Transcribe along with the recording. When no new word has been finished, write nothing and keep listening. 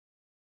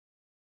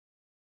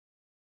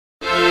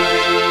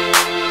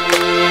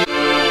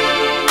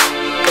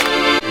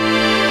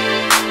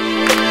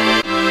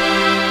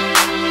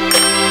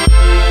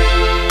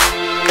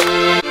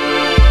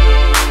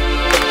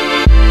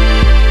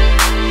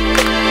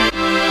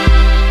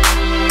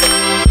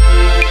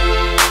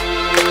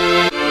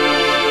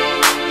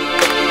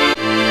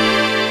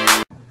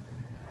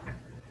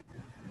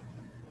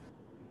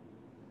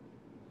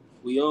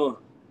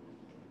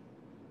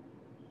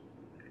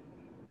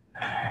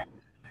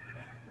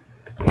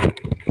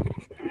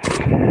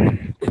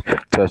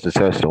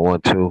Test.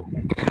 One, two.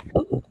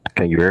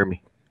 Can you hear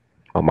me?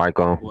 My mic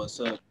on.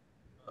 What's up?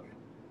 I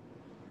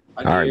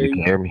All can right, hear you can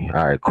you. hear me.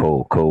 All right,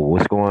 cool.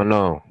 What's going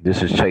on?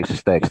 This is Chasin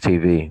Stacks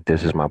TV.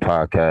 This is my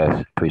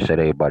podcast. Appreciate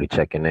everybody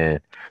checking in.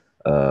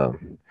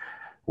 Um,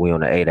 we on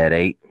the 8 at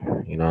 8.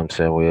 You know what I'm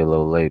saying? We're a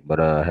little late, but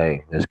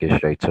hey, let's get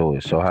straight to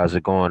it. So how's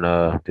it going?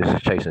 This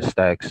is Chasin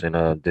Stacks,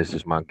 and this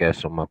is my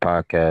guest on my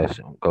podcast.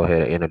 Go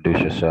ahead and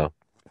introduce yourself.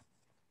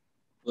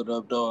 What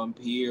up, dog? I'm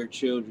Pierre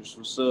Childress.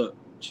 What's up?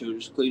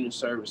 Childress Cleaning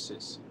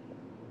Services.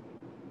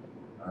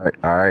 All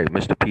right,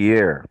 Mr.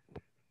 Pierre.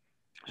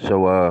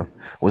 So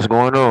what's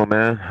going on,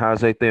 man?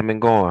 How's everything been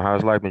going?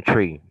 How's life been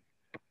treating?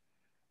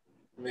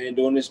 Man,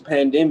 during this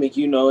pandemic,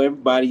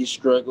 everybody is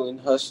struggling,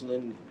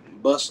 hustling,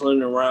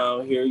 bustling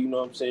around here. You know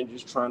what I'm saying?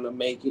 Just trying to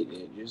make it.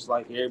 And just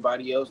like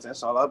everybody else,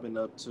 that's all I've been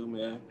up to,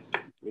 man.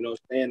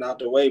 Staying out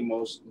the way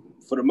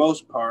for the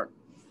most part.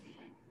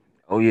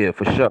 Oh yeah,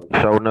 for sure.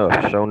 Show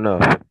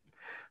enough.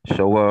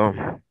 So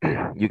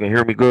you can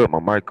hear me good. My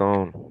mic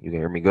on. You can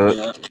hear me good.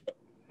 Yeah.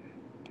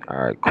 All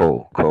right,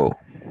 cool.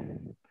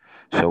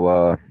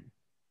 So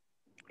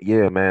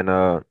yeah, man.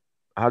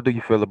 How do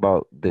you feel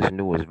about this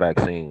newest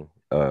vaccine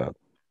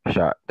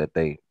shot that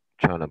they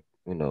trying to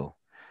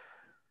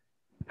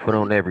put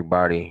on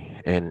everybody,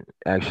 and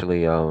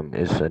actually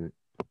it's a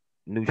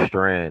new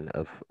strand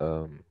of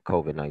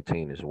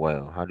COVID-19 as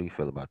well. How do you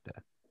feel about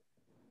that?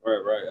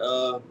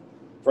 Right.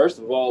 First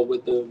of all,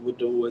 with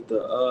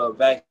the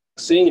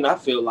vaccine, I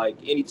feel like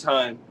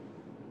anytime,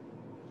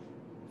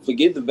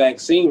 forget the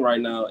vaccine right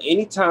now.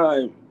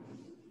 Anytime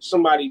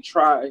somebody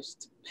tries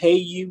to pay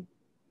you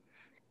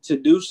to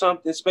do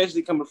something,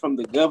 especially coming from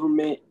the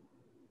government,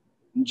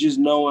 just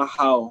knowing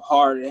how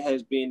hard it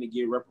has been to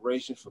get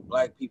reparations for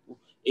Black people.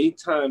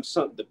 Anytime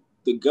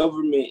the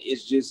government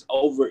is just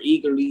over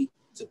eagerly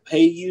to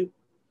pay you,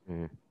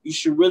 Mm, you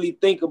should really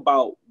think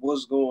about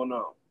what's going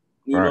on.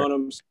 You know right. what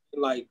I'm saying?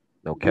 Like,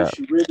 No you cap.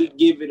 should really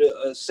give it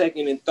a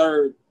second and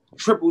third,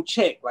 triple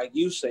check, like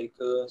you say,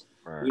 cuz,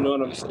 you know Right.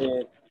 what I'm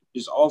saying?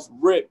 Just off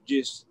rip,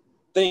 just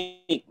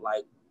think,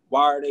 like,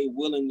 why are they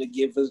willing to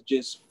give us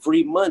just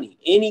free money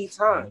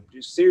anytime? Mhm.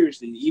 Just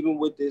seriously, even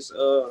with this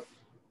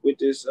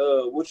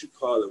what you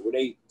call it, where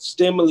they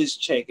stimulus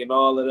check and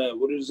all of that.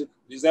 What is it?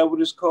 Is that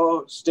what it's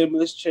called?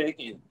 Stimulus check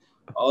and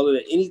all of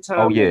that. Oh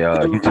Anytime the yeah,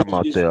 you government talking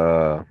about just,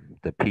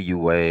 the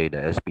PUA, the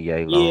SBA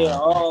yeah, loans?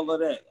 all of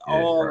that, Yeah,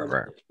 all right, of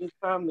right. that.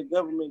 Anytime the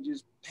government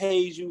just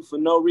pays you for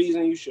no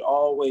reason, you should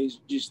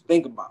always just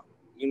think about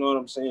it. You know what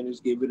I'm saying?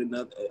 Just give it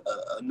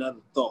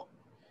another thought.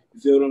 You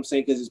feel what I'm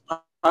saying? Because it's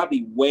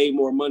probably way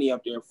more money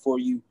out there for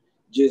you,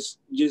 just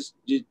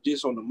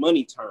on the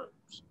money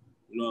terms.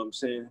 You know what I'm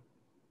saying?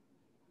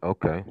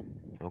 Okay,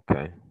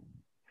 okay.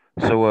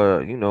 So,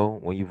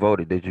 when you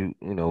voted, did you,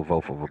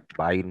 vote for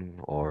Biden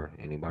or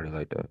anybody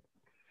like that?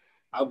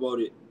 I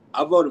voted.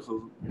 I voted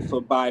for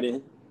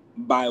Biden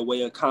by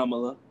way of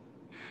Kamala.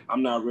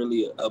 I'm not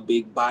really a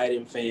big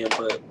Biden fan,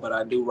 but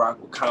I do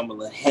rock with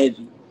Kamala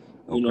heavy.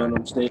 You know Okay. what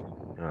I'm saying?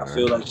 All I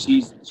feel right. like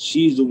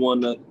she's the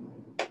one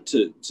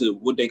to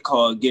what they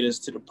call get us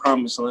to the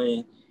promised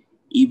land,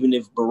 even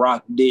if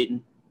Barack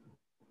didn't.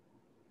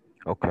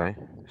 Okay.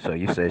 So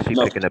you said she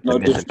No, picking up the no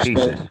missing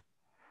disrespect, pieces.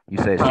 You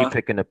said she huh?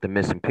 picking up the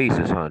missing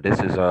pieces, huh? This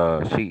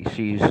is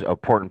she's a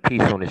important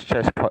piece on this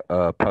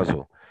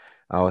puzzle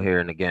out here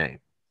in the game.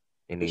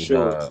 In For these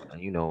sure.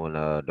 in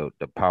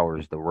the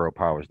powers, the world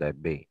powers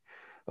that be.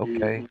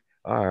 Okay.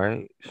 Mm-hmm. All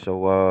right.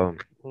 So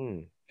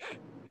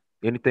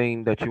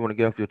anything that you want to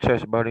get off your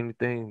chest about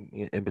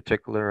anything in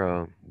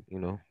particular,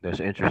 that's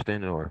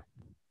interesting or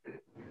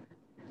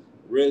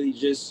Really,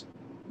 just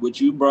what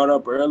you brought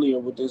up earlier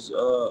with this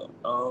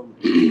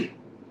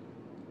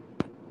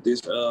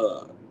this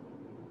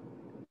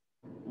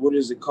what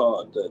is it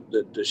called,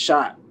 the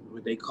shot,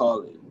 what they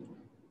call it.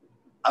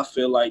 I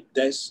feel like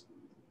that's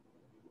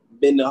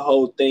been the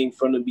whole thing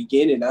from the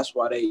beginning. That's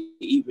why they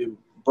even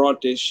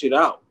brought this shit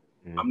out.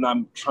 I'm mm.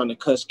 not trying to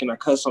cuss. Can I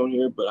cuss on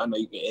here? But I know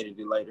you can edit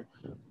it later.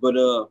 But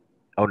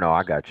Oh no,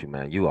 I got you,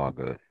 man. You all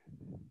good.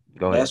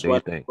 Go ahead, that's do your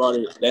why they thing. brought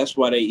it. That's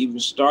why they even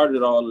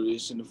started all of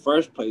this in the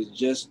first place.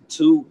 Just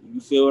to, you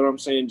feel what I'm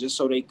saying? Just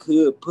so they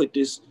could put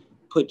this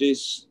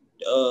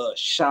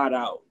shot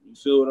out. You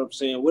feel what I'm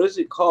saying? What is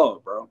it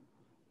called, bro?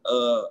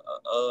 Uh,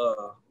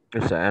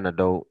 It's an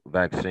antidote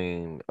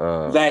vaccine.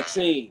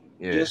 Vaccine.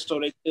 Yeah. Just so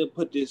they could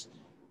put this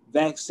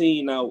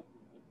vaccine out.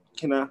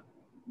 Can I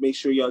make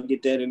sure y'all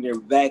get that in there?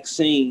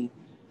 Vaccine.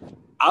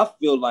 I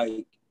feel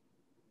like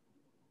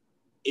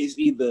it's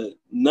either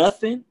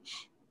nothing,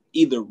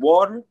 either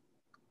water,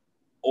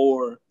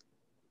 or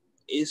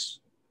it's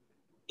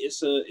it's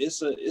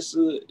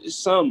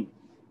something.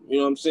 You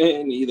know what I'm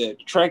saying? Either a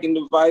tracking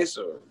device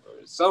or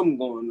something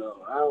going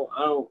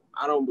on.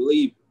 I don't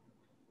believe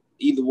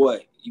either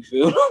way. You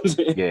feel what I'm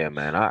saying? Yeah,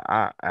 man.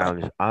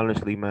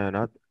 Honestly, man,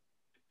 I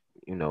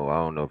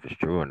don't know if it's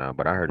true or not,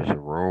 but I heard it's a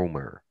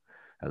rumor,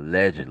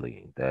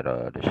 allegedly, that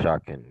the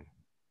shot can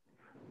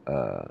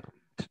uh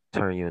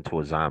turn you into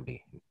a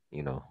zombie.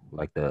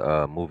 Like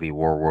the movie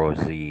World War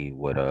Z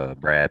with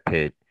Brad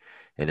Pitt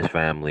and his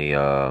family.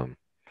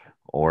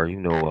 or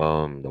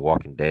The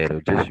Walking Dead,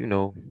 or just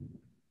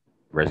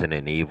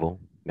Resident Evil,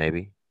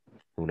 maybe.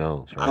 Who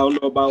knows, right?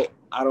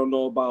 I don't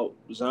know about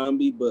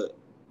zombie, but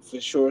for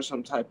sure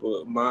some type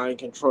of mind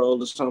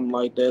control or something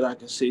like that. I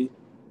can see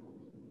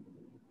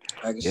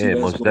Yeah, that's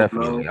most going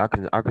definitely.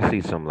 on. I can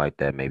see something like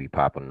that maybe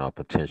popping up,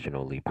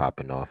 potentially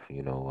popping off.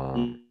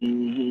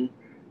 Mm-hmm.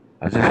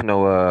 I just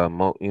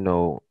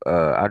know,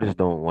 I just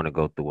don't want to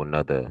go through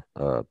another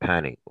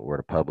panic where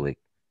the public,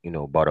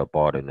 bought up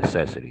all the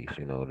necessities,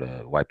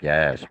 to wipe your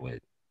ass with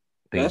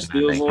things That's of that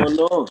still nature. going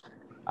on.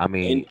 I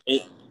mean,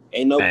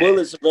 Ain't no man,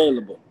 bullets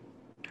available.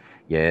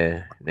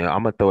 yeah. Now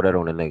I'm gonna throw that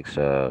on the next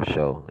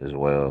show as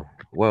well.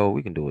 Well,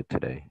 we can do it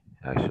today,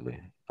 actually.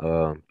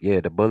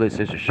 Yeah, the bullets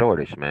is a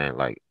shortage, man.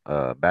 Like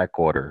back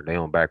order, they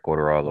on back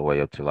order all the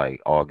way up to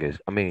like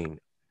August. I mean,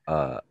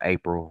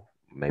 April,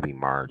 maybe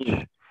March.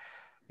 Mm.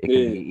 It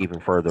can be Yeah. even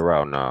further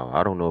out now.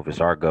 I don't know if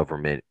it's our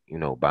government,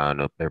 buying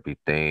up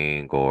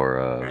everything,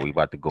 or we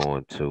about to go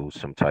into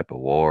some type of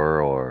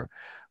war, or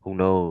who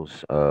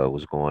knows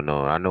what's going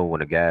on. I know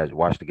when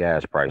watch the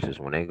gas prices,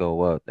 when they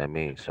go up, that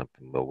means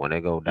something. But when they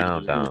go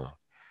down, Mhm. down,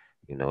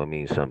 it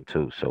means something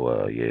too.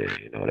 So yeah,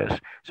 that's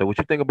so what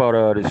you think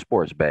about this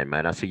sports bet,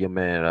 man? I see your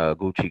man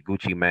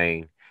Gucci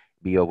Mane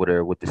be over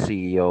there with the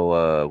CEO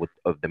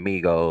of the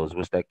Migos.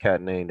 What's that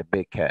cat name? The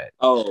big cat.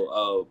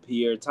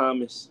 Pierre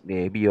Thomas.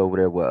 Yeah, he be over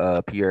there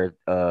with Pierre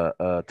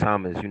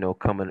Thomas,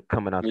 coming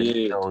out the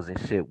Yeah, Migos and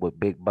shit with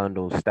big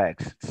bundles,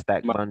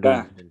 stack my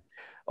bundles guy. and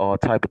all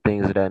type of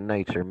things of that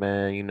nature,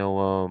 man.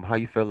 How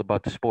you feel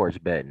about the sports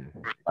betting?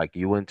 Like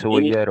you into it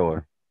Any yet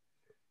or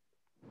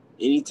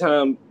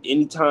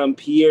anytime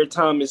Pierre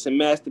Thomas and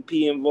Master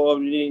P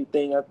involved in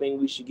anything, I think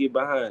we should get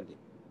behind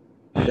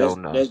it. show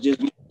no? That's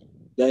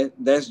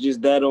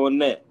just that on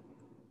that.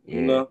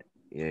 You Yeah, know.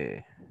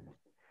 yeah.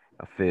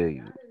 I feel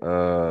you.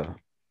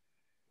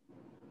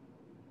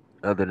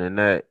 Other than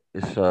that,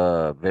 it's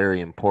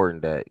very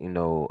important that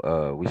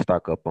we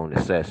stock up on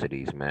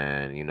necessities,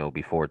 man.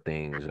 Before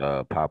things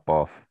pop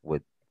off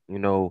with you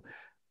know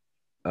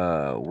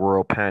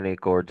world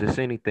panic or just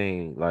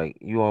anything. Like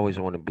you always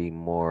want to be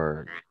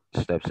more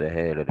steps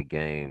ahead of the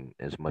game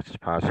as much as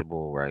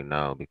possible right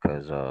now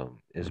because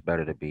it's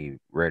better to be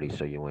ready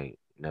so you ain't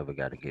never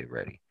got to get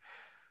ready.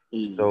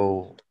 Mm-hmm.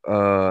 So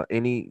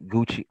any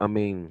Gucci, I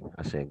mean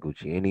I said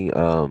Gucci, any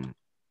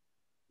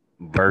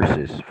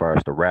verses as far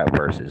as the rap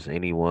verses,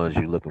 any ones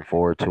you looking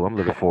forward to? I'm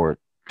looking forward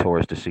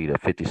towards to see the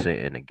 50 Cent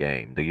in the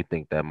game. Do you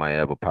think that might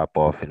ever pop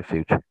off in the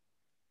future?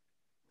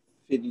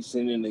 50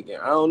 Cent in the game.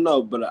 I don't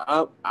know,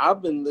 but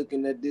I've been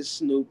looking at this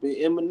Snoop and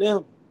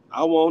Eminem.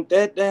 I want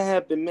that to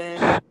happen,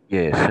 man.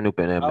 Yeah, Snoop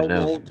and I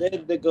want Eminem.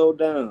 that to go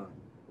down.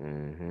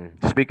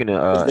 Speaking of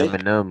Cause they,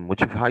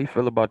 Eminem, how you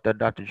feel about that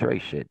Dr. Dre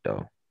shit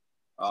though?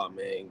 oh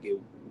man,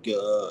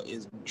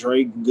 is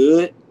Drake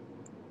good?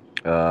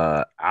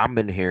 I've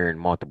been hearing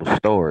multiple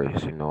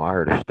stories. I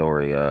heard a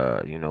story.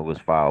 It was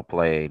foul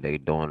play. They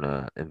doing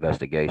a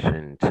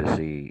investigation to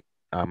see.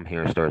 I'm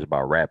hearing stories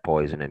about rat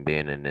poisoning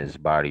being in his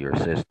body or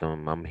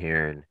system. I'm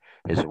hearing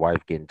his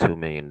wife getting $2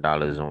 million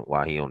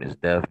while he on his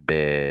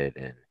deathbed,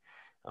 and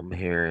I'm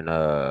hearing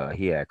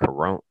he had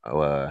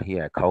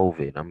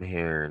COVID. I'm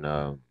hearing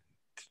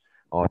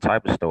all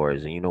type of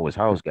stories, and his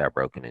house got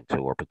broken into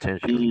or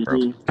potentially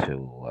broken Mm-hmm.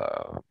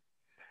 into.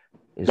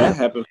 It's That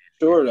happened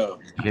for sure though.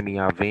 Jimmy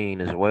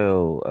Iovine as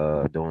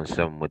well, doing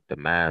something with the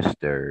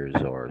masters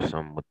or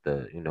something with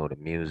the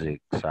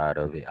music side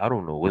of it. I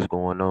don't know what's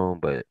going on,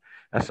 but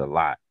that's a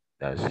lot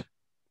that's,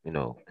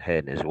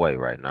 heading his way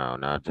right now.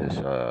 And I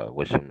just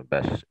wish him the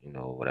best,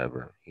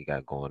 whatever he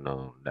got going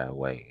on that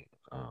way.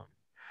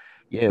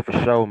 Yeah, for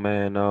sure,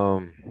 man.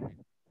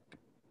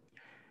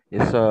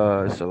 It's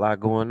a lot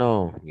going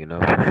on.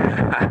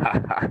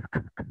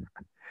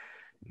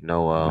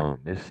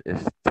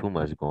 It's too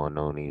much going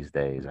on these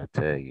days, I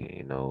tell you.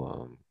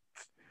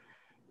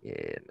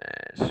 Yeah,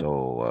 man.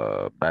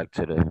 So back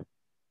to the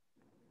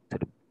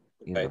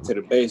Back to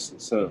the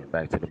basics, huh? yeah,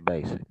 back to the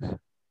basics.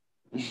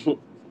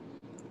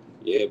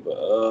 Yeah,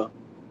 but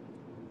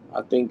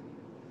I think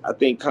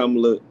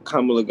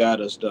Kamala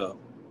got us though.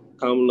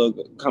 Kamala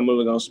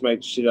gonna smack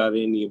the shit out of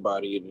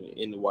anybody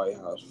in the White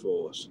House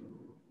for us.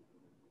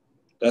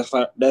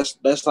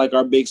 That's like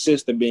our big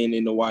sister being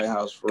in the White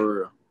House for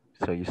real.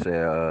 So you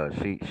said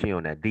she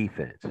on that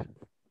defense.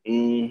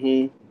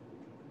 Mm-hmm.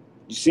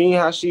 You seen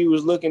how she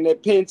was looking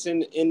at Pence in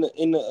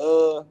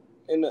the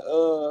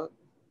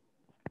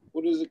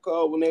what is it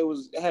called when they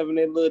was having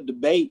that little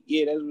debate?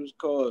 Yeah, that's what it's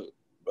called.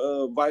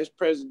 Vice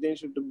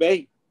presidential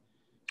debate.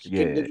 She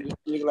kept Yeah, looking at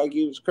me like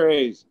he was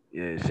crazy.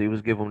 yeah. She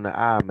was giving him the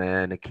eye,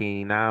 man, the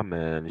keen eye,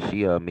 man.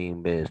 She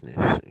mean business.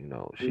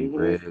 She Mm-hmm.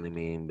 really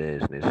mean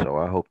business. So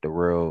I hope the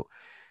world,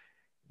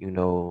 you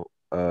know,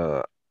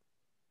 uh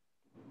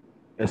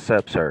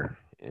accepts her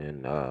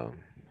and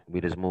we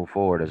just move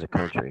forward as a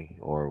country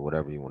or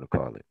whatever you want to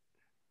call it.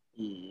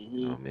 You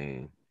know Mm-hmm. what I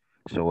mean?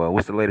 So,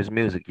 what's the latest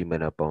music you've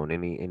been up on?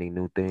 Any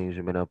new things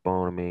you've been up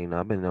on? I mean,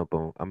 I've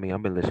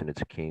been listening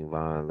to King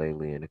Von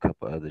lately and a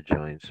couple other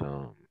joints.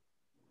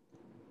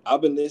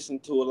 I've been listening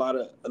to a lot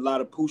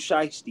of Pooh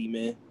Shiesty,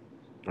 man.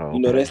 Oh, You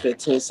know, okay. that's that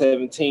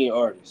 1017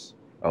 artist.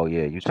 Oh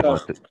yeah, Shout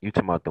you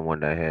talking about the one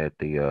that had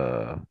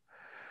the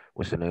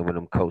what's the name of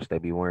them coats they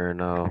be wearing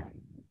now?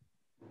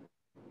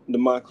 the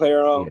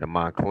Montclair on. Yeah, the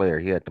Montclair.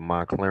 He had the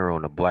Montclair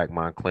on, the black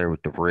Montclair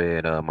with the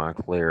red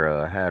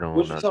Montclair hat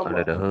What on you talking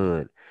under the about?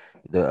 hood.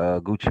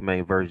 The Gucci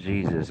Mane versus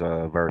Jesus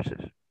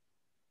verses.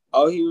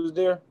 Oh, he was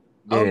there.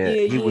 Oh Yeah,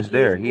 yeah, he yeah, was yeah.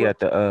 there. He He was. had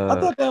the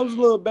I thought that was a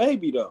little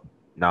baby though.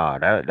 nah,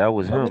 that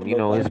was That him. was You little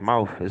know, baby.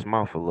 his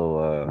mouth a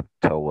little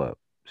toe up.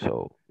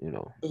 So, you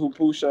know, Who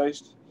Pooh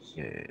Shiesty?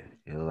 yeah,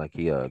 it look like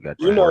he got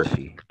You know,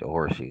 the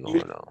horsey you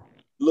going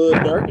Lil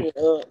Durk on.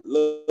 and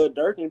Lil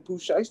Durk and Pooh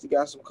Shiesty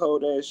got some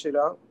cold ass shit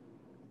out.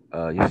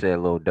 You said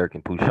Lil Durk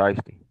and Pooh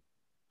Shiesty.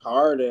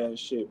 Hard ass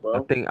shit, bro. I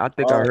think I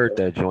Hard heard ass.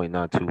 that joint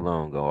not too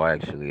long ago.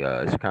 Actually,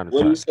 it's kind of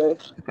What do you tight. say?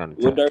 It's kind of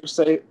What tight. Dirk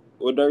say?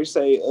 What Dirk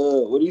say?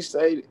 What do you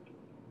say?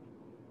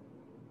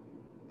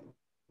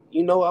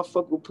 You know I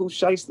fuck with Pooh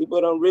Shiesty,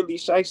 but I'm really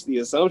Shiesty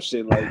or some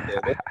shit like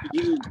that. That's what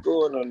you was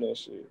going on that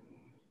shit.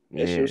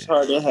 That shit was Yeah,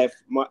 hard.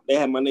 They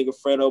had my nigga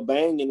Fredo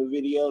Bang in the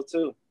video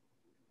too.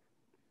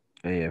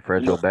 yeah. You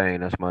Fredro know. Bang,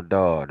 that's my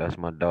dog. That's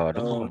my dog.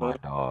 Them all my Uh-huh.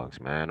 dogs,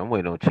 man. I'm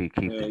waiting on Chief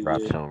Keef to Hell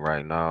drop yeah. something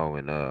right now,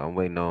 and I'm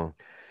waiting on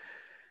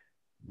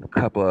a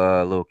couple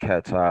little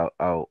cats out.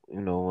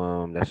 You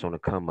know, that's on the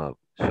come up.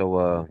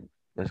 So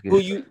let's get Who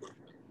you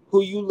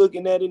who you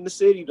looking at in the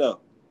city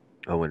though?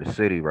 oh in the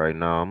city right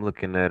now. I'm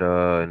looking at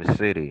in the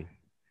city.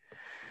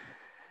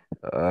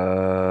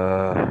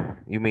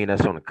 You mean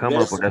that's on the come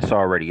up or That's that's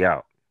already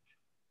out?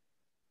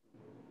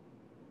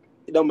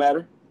 it don't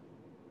matter.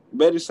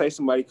 Better say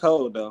somebody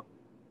cold though.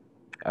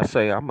 I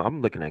say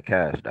I'm looking at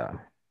Cash Doll.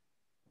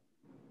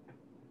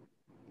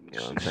 You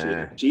know what I'm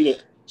Shit.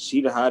 saying?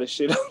 She the hottest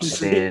shit on the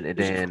city. And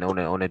then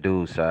on the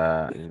dude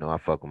side, you know, I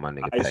fuck with my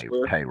nigga I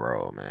swear.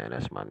 payroll, man.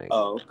 That's my nigga.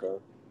 Oh, okay.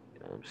 You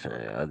know what I'm saying?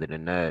 Okay. Other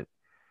than that,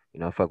 you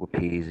know, I fuck with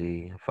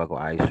Peasy, I fuck with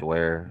I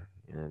swear,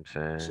 you know what I'm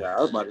saying? Shit,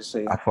 I was about to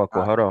say I fuck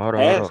with hold on.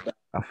 past the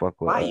I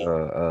fuck with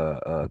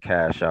fire.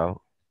 Cash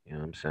Out, you know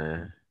what I'm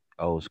saying?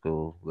 Old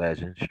school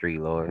legend, Street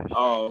Lords,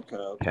 Oh, okay,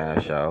 okay,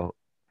 Cash okay. Out.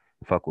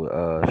 Fuck with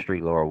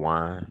Street Lord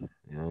Wine,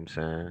 you know what I'm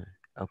saying?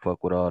 I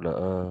fuck with all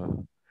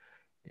the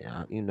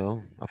yeah, you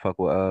know, I fuck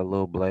with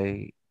Lil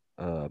Blade,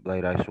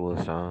 Blade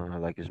Icewood song. I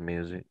like his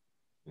music.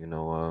 You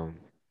know,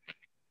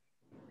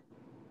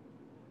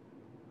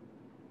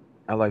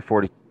 I like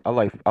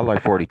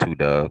 42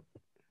 Doug.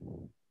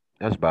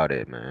 That's about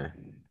it, man.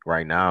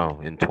 Right now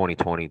in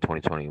 2020,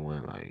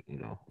 2021, like, you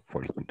know,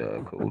 42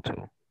 Doug cool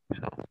too.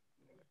 So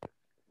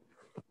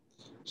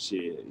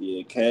Shit,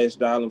 yeah, Cash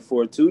Dollar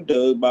 42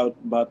 Doug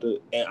about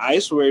the and I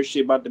swear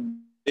shit about the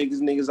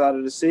biggest niggas out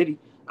of the city.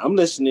 I'm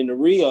listening to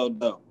Rio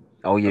though.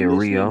 oh I'm yeah,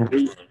 listening to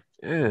Rio.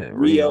 Yeah, Rio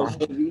Rio.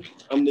 heavy.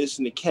 I'm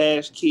listening to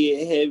Cash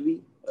Kid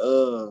heavy.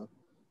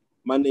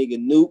 My nigga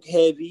Nuke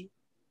heavy.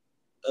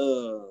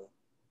 Uh,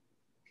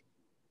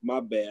 my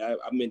bad.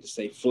 I meant to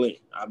say Flint.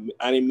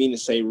 I didn't mean to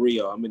say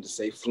Rio. I meant to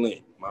say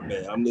Flint. My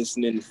bad. I'm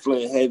listening to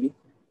Flint heavy.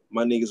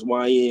 My niggas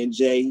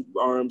YNJ,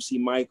 RMC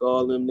Mike,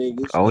 all them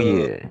niggas. Oh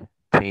yeah.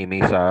 Team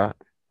Eastside.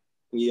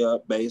 Yeah,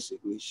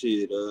 basically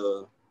shit.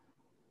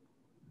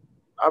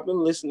 I've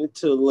been listening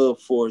to a little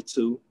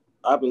 4-2.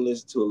 I've been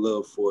listening to a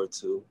little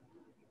 4-2.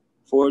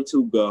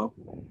 4-2 go.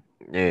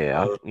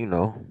 Yeah, Uh, you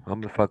know,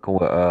 I'm been fucking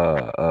with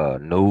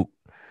Nuke.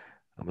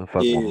 I've been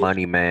fucking with yeah.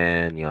 Money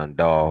Man, Young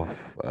Dolph,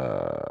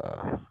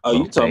 Oh,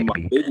 Lil you talking about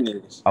Baby. big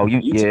niggas? Oh, you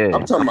I'm yeah. talking You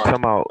about. talking about I'm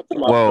talking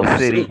about well, from the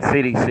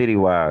city. city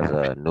wise,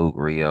 Nuke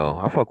Rio.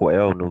 I fuck with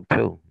L Nuke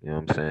too. You know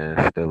what I'm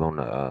saying? Still on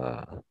the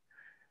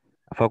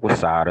I fuck with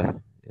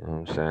Sada. You know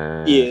what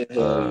I'm saying? Yeah,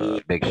 hell yeah,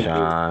 Big hell yeah.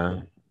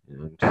 Sean. You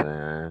know what I'm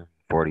saying?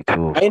 42,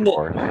 I of ain't a,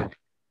 course.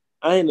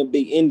 I ain't a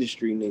big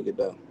industry nigga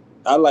though.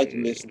 I like to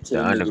Yeah, listen to the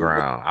the niggas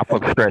underground. I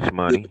fuck with Stretch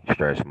Money.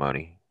 Stretch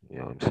Money. You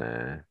know what I'm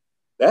saying?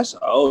 that's an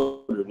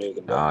older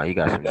nigga though. Nah, you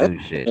got some That's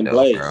new shit and though,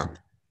 Blaze. bro.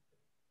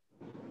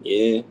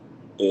 Yeah,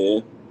 yeah.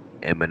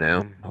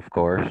 Eminem, of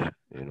course.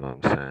 You know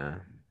what I'm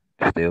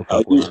saying? Still Oh,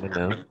 fuck with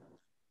Eminem.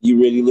 you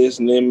really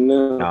listen to him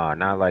now? Nah,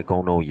 not like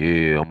oh no,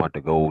 yeah, I'm about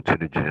to go to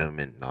the gym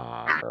and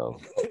nah, bro.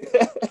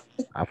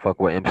 I fuck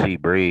with MC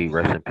Breed.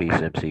 Rest in peace,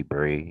 MC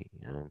Breed.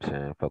 You know what I'm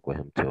saying? Fuck with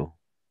him too.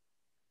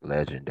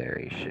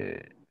 Legendary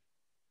shit.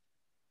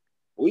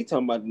 We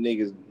talking about the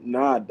niggas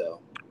nod though.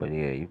 But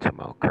yeah, you talking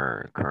about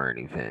current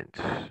events.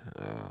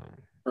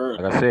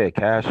 Current. Like I said,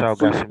 Cash Out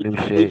got some new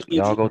Free shit.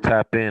 Y'all Kid. go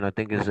tap in. I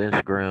think it's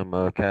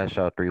Instagram, Cash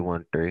Out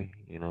 313.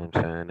 You know what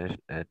I'm saying?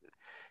 That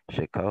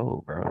shit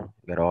cold, bro.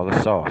 Got all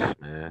the sauce,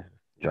 man.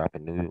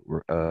 Dropping new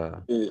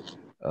Yeah.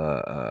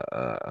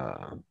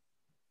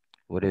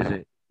 what is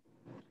it?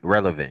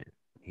 Relevant.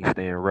 He's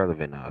staying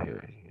relevant out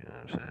here. You know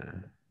what I'm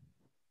saying?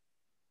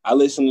 I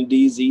listen to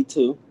DZ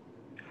too.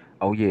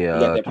 Oh He got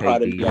yeah, that K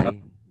product out.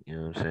 Deezy. You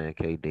know what I'm saying?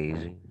 K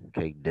Deezy.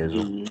 K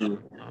Dizzle. Mm-hmm. You know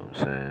what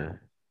I'm saying?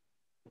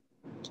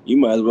 You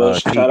might as well T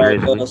shout out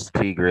Grizzly. us.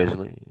 T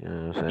Grizzly. You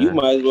know what I'm You saying?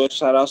 might as well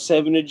shout out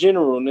Seven the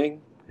General, nigga.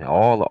 And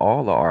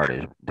all the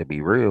artists, to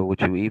be real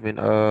with you, even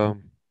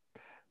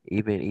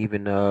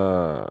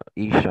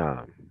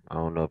Eshawn. I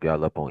don't know if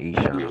y'all up on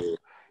Esham.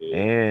 Yeah,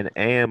 yeah.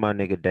 And my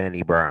nigga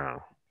Danny Brown.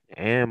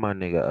 And my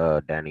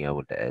nigga Danny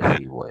with the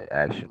SC what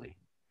actually.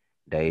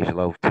 Dage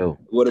Loaf too.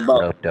 What What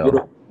about up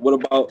though? what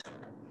about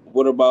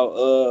what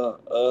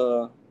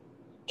about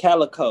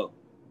Calico? Oh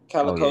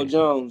Calico yeah.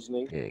 Jones,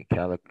 nigga.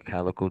 Yeah,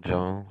 Calico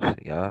Jones.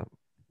 Yeah.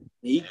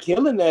 He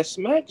killing that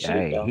smack shit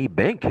Hey, though. he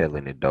been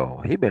killing it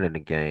though. He been in the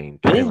game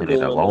Been killing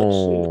it a doing that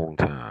shit. long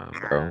time,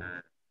 bro.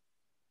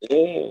 Yeah.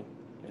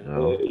 You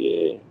know, Hell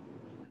yeah.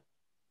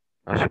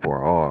 I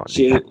support all these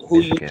Shit,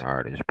 who you Michigan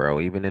artists, bro.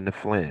 Even in the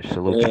Flint.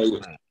 Salute to uh,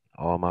 Flint.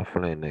 All my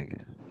Flint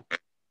niggas.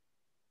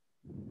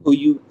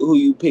 who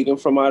you picking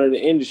from out of the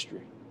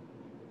industry?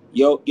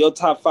 Your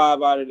top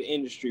five out of the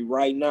industry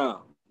right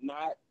now.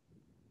 Not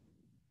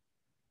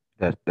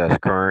That's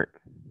current,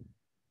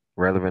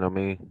 relevant. I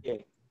mean, yeah.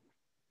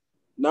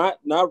 Not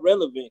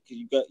relevant because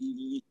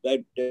you got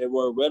that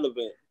word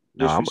relevant.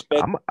 no,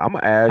 Disrespect I'm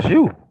gonna ask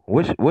you.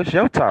 What's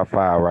your top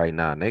five right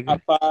now,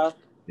 nigga? top five.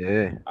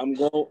 Yeah. I'm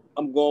going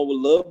with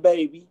Lil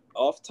Baby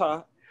off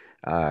top.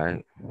 All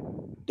right.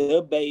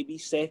 The Baby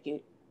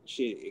second.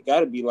 Shit, it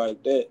gotta be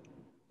like that.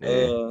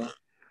 Yeah.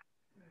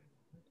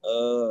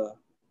 Uh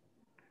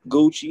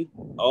Gucci,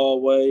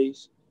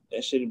 always.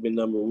 That should have been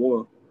number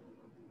one.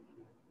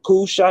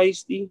 Cool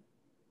Shiesty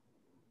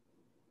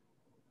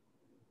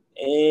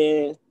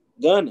and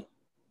Gunna.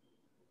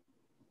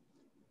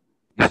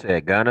 You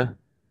said Gunna.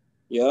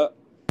 Yup.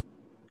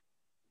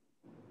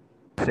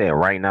 You said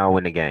right now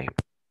in the game.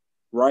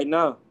 Right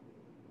now.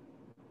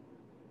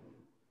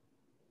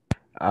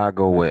 I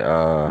go with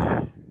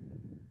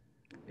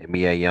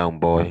NBA Young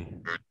Boy.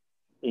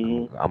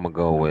 Mm-hmm. I'm gonna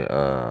go with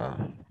uh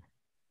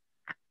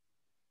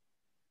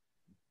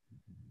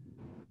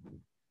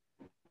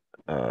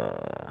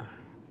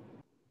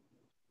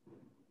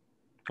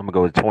I'm gonna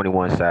go with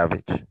 21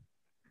 Savage.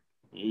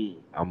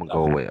 I'm gonna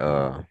go Okay. with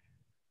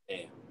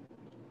Damn.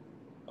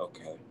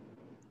 Okay.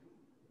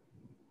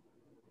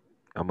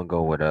 I'm gonna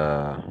go with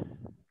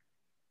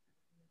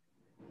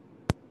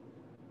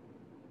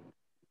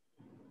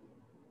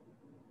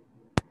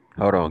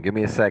hold on, give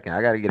me a second.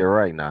 I gotta get it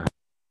right now.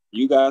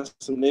 You got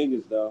some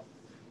niggas though.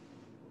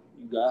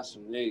 You got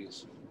some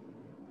niggas.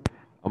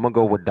 I'm gonna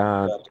go with You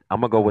Don. got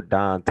I'm gonna go with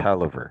Don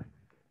Toliver.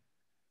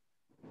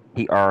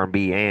 He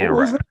R&B and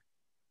who is it? rap.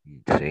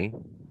 See, you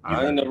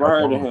I ain't learning never up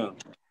heard of on. him.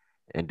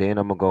 And then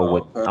I'm gonna go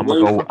with Okay. Where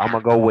you from? I'm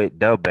gonna go with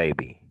Dub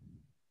Baby.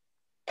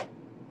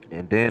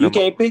 And then You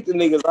can't pick the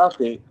niggas I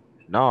pick.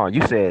 no,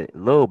 you said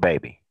Lil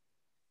Baby.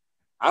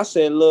 I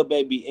said Lil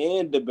Baby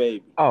and the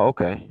Baby. Oh,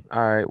 okay.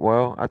 All right.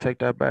 Well, I take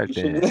that back You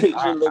should, then. you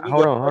should let me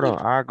Hold go on, hold on.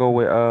 first.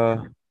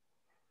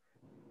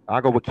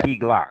 I'll go with Key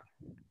Glock.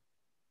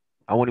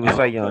 I won't even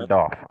say Oh, Young okay.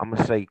 Dolph. I'm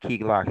gonna say Key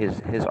Glock,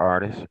 his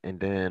artist, and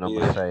then I'm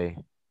gonna Yeah. say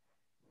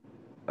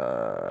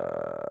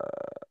uh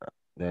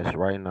that's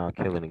right now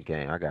killing the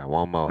game. I got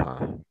one more,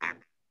 huh?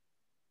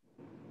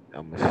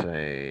 I'm gonna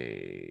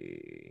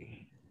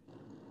say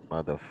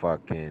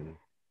motherfucking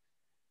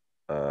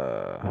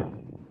uh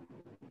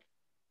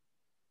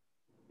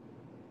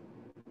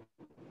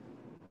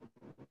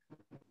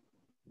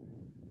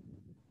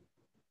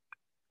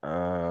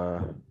uh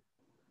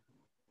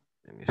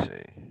let me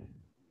see.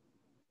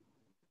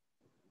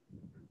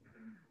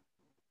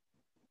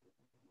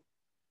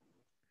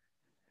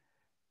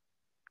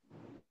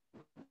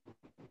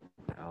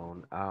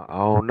 I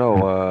don't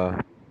know.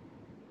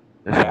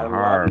 This one Got a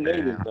lot of hard,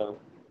 niggas man. though.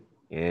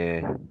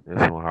 Yeah,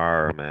 this one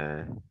hard,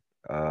 man.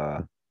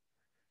 Uh,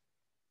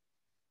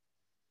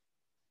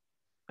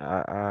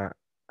 I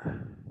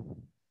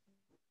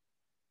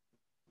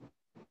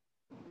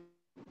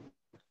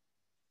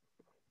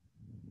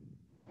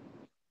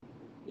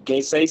You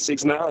can't say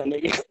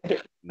 6ix9ine,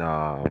 nigga.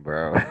 no,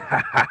 bro.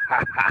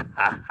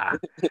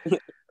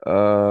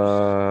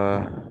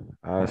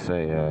 I'll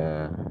say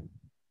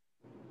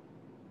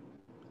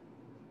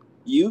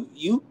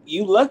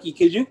You lucky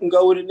because you can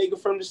go with a nigga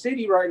from the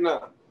city right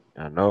now.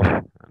 I know.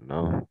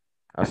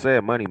 I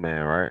said Money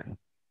Man, right?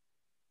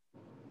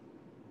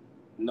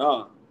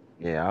 Nah,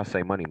 Yeah, I'll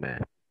say Money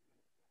Man.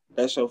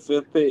 that's your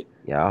fifth pick.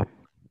 Yeah,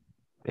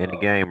 in the Uh,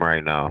 game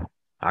right now.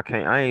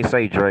 I ain't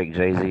say Drake,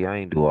 Jay-Z. I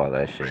ain't do all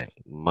that shit.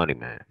 Money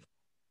Man.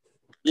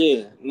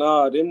 yeah,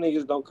 nah, them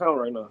niggas don't count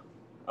right now.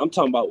 I'm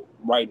talking about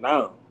right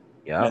now.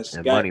 Yep, That's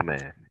and got Money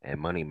Man. And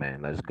Money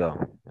Man. Let's go.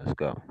 Let's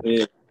go.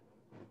 yeah.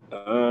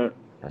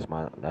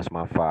 That's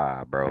my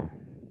five, bro.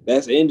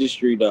 That's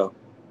industry though.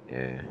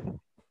 Yeah.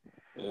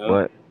 Yeah.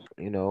 But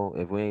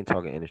if we ain't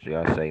talking industry,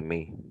 I say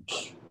me.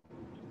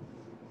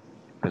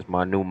 Cause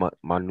my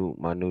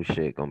new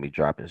shit gonna be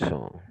dropping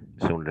soon.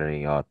 Sooner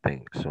than y'all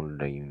think. Sooner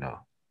than you know.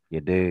 You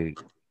dig?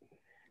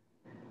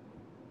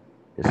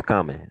 It's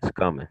coming. It's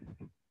coming.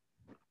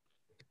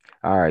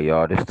 All right,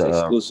 y'all. It's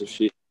exclusive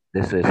shit.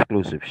 This is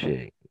exclusive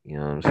shit. You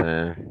know what I'm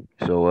saying?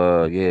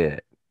 So yeah.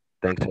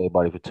 Thanks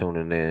everybody for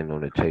tuning in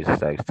on the Chasin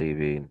Stacks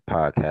TV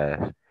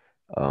podcast.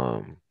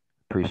 Um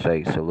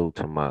appreciate salute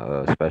to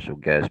my special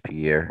guest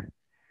Pierre.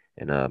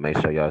 And make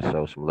sure y'all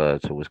show some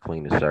love to his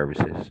cleaning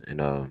services. And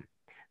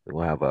we're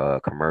gonna have a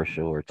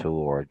commercial or two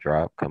or a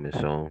drop coming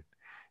soon.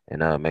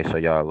 And make sure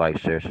y'all like,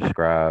 share,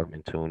 subscribe,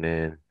 and tune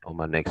in on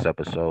my next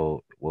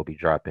episode. We'll be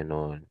dropping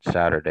on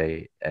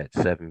Saturday at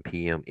 7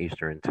 p.m.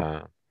 Eastern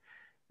time.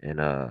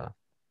 And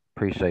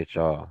appreciate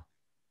y'all.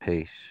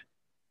 Peace.